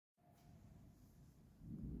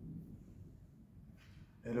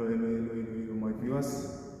Hello, my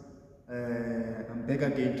viewers. I'm back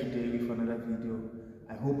again today with another video.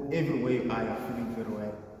 I hope everywhere you are feeling very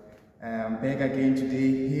well. I'm back again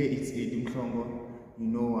today. Here it's Funza. You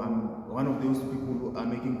know, I'm one of those people who are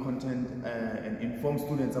making content and inform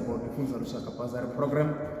students about the Funza Lushaka Bursary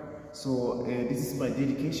program. So this is my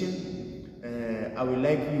dedication. I would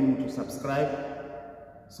like you to subscribe.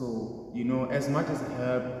 So, you know, as much as I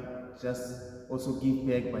help, just also give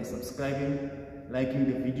back by subscribing, liking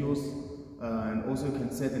the videos, and also you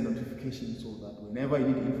can set the notification so that whenever you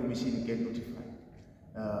need information you get notified.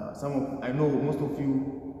 I know most of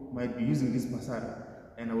you might be using this bursary,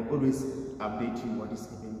 and I will always update you what is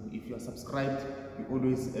happening. If you are subscribed, you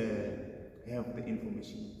always have the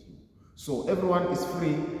information with you. So everyone is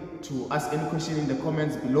free to ask any question in the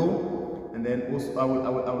comments below, and then also I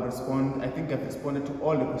will respond. I think I've responded to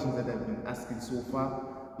all the questions that I've been asking so far.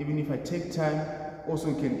 Even if I take time, also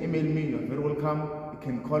you can email me, you're very welcome. You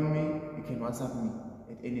can call me, you can WhatsApp me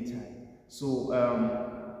at any time. So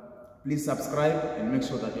please subscribe and make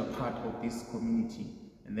sure that you're part of this community,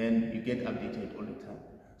 and then you get updated all the time.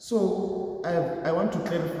 So I want to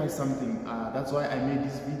clarify something. That's why I made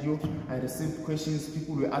this video. I received questions.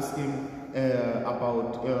 People were asking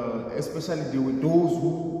about, especially there were those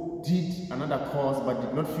who did another course but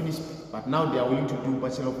did not finish, but now they are willing to do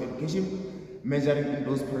Bachelor of Education, measuring in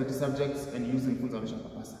those priority subjects and using Funza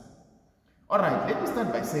Lushaka Bursary. Alright, let me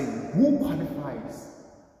start by saying who qualifies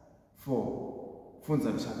for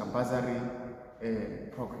Funza Lushaka Bursary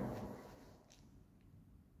program.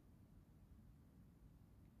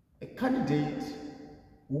 A candidate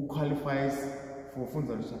who qualifies for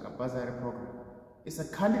Funza Lushaka Bursary program is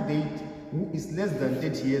a candidate who is less than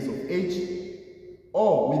 30 years of age,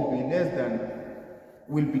 or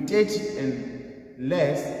will be 30 and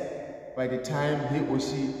less by the time he or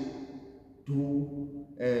she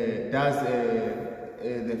does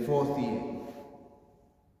the 4th year.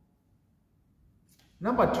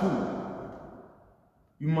 Number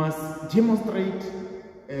 2, you must demonstrate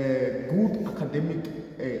good academic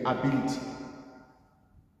ability,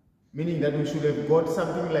 meaning that you should have got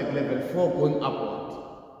something like level 4 going upward,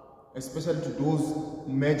 especially to those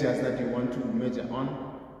majors that you want to major on.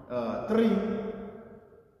 3,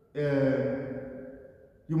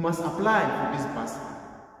 you must apply for this bursary.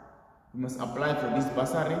 You must apply for this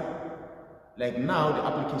bursary. Like now, the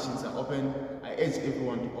applications are open. I urge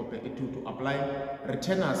everyone to apply.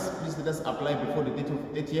 Returners, please let us apply before the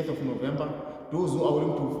 30th of November. Those who are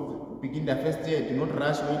willing to begin their first year, do not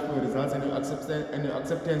rush, wait for your results and your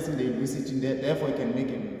acceptance in the university. Therefore, you can make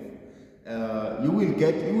a move. You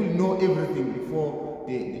will know everything before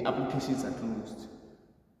the applications are closed.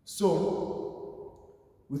 So,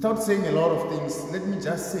 without saying a lot of things, let me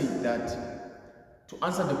just say that to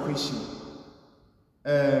answer the question,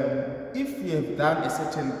 if you have done a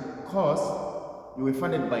certain course, you were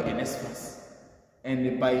funded by NSFAS,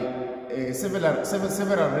 and by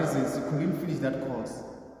several reasons you couldn't finish that course,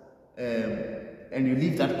 and you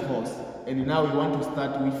leave that course, and now you want to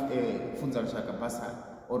start with Funza Lushaka Bursary,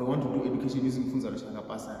 or you want to do education using Funza Lushaka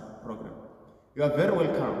Bursary program, you are very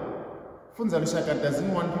welcome. Funza Lushaka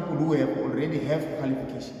doesn't want people who already have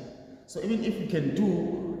qualification. So even if you can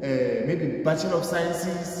do maybe Bachelor of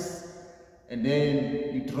Sciences, and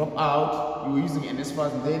then you drop out, you were using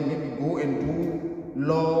NSFAS, and then maybe go and do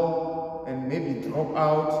law, and maybe drop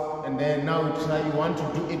out, and then now you want to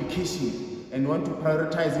do education, and want to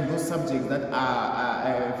prioritize in those subjects that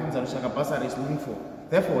Funza Lushaka Bursary is looking for.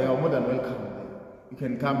 Therefore, you are more than welcome. You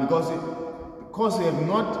can come because you have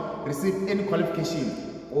not received any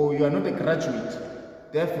qualification, or you are not a graduate.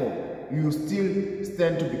 Therefore, you still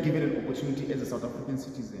stand to be given an opportunity as a South African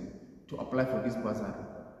citizen to apply for this bursary,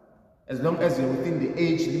 as long as you are within the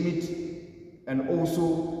age limit, and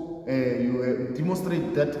also you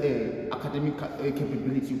demonstrate that academic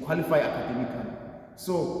capability, you qualify academically.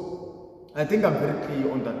 So I think I'm very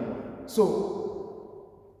clear on that one.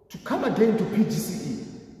 So to come again to PGCE,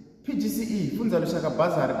 Funza Lushaka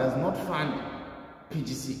Bursary does not fund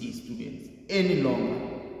PGCE students any longer.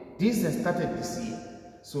 This has started this year.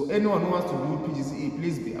 So anyone who wants to do PGCE,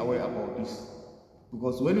 please be aware about this.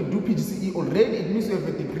 Because when you do PGCE already, it means you have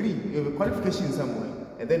a degree, you have a qualification somewhere.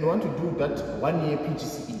 And then you want to do that 1-year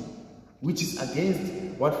PGCE, which is against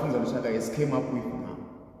what Funza Lushaka has came up with now.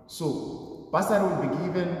 So bursary will be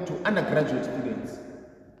given to undergraduate students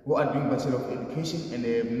who are doing Bachelor of Education and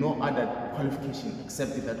they have no other qualification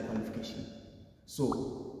except that qualification.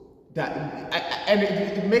 So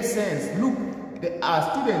it makes sense. Look, there are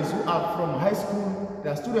students who are from high school,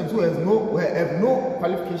 there are students who have no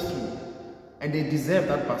qualification, and they deserve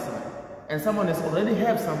that bursary. And someone has already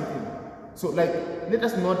have something. So like, let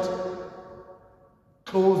us not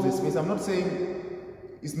close the space. I'm not saying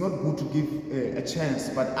it's not good to give a chance,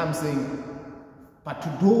 but I'm saying, but to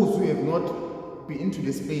those who have not been into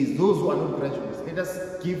the space, those who are not graduates, let us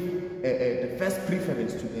give the first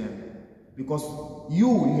preference to them, because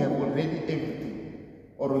you have already everything,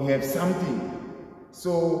 or you have something.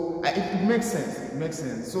 So it makes sense. It makes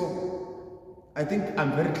sense. So I think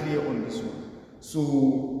I'm very clear on this one.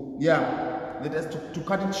 So yeah, let us to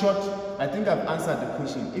cut it short. I think I've answered the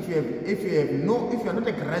question. If you're not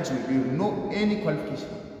a graduate, you have no any qualification,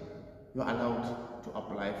 you're allowed to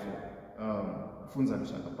apply for Funza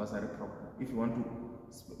Lushaka Bursary program if you want to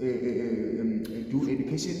do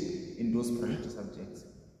education in those priority subjects.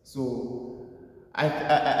 So I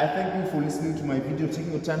thank you for listening to my video,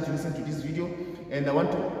 taking your time to listen to this video, and I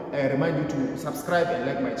want to remind you to subscribe and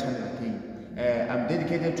like my channel again. I'm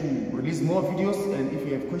dedicated to release more videos, and if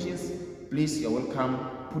you have questions, please, you're welcome.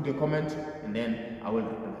 Put a comment and then I will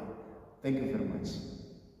reply. Thank you very much.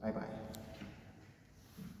 Bye bye.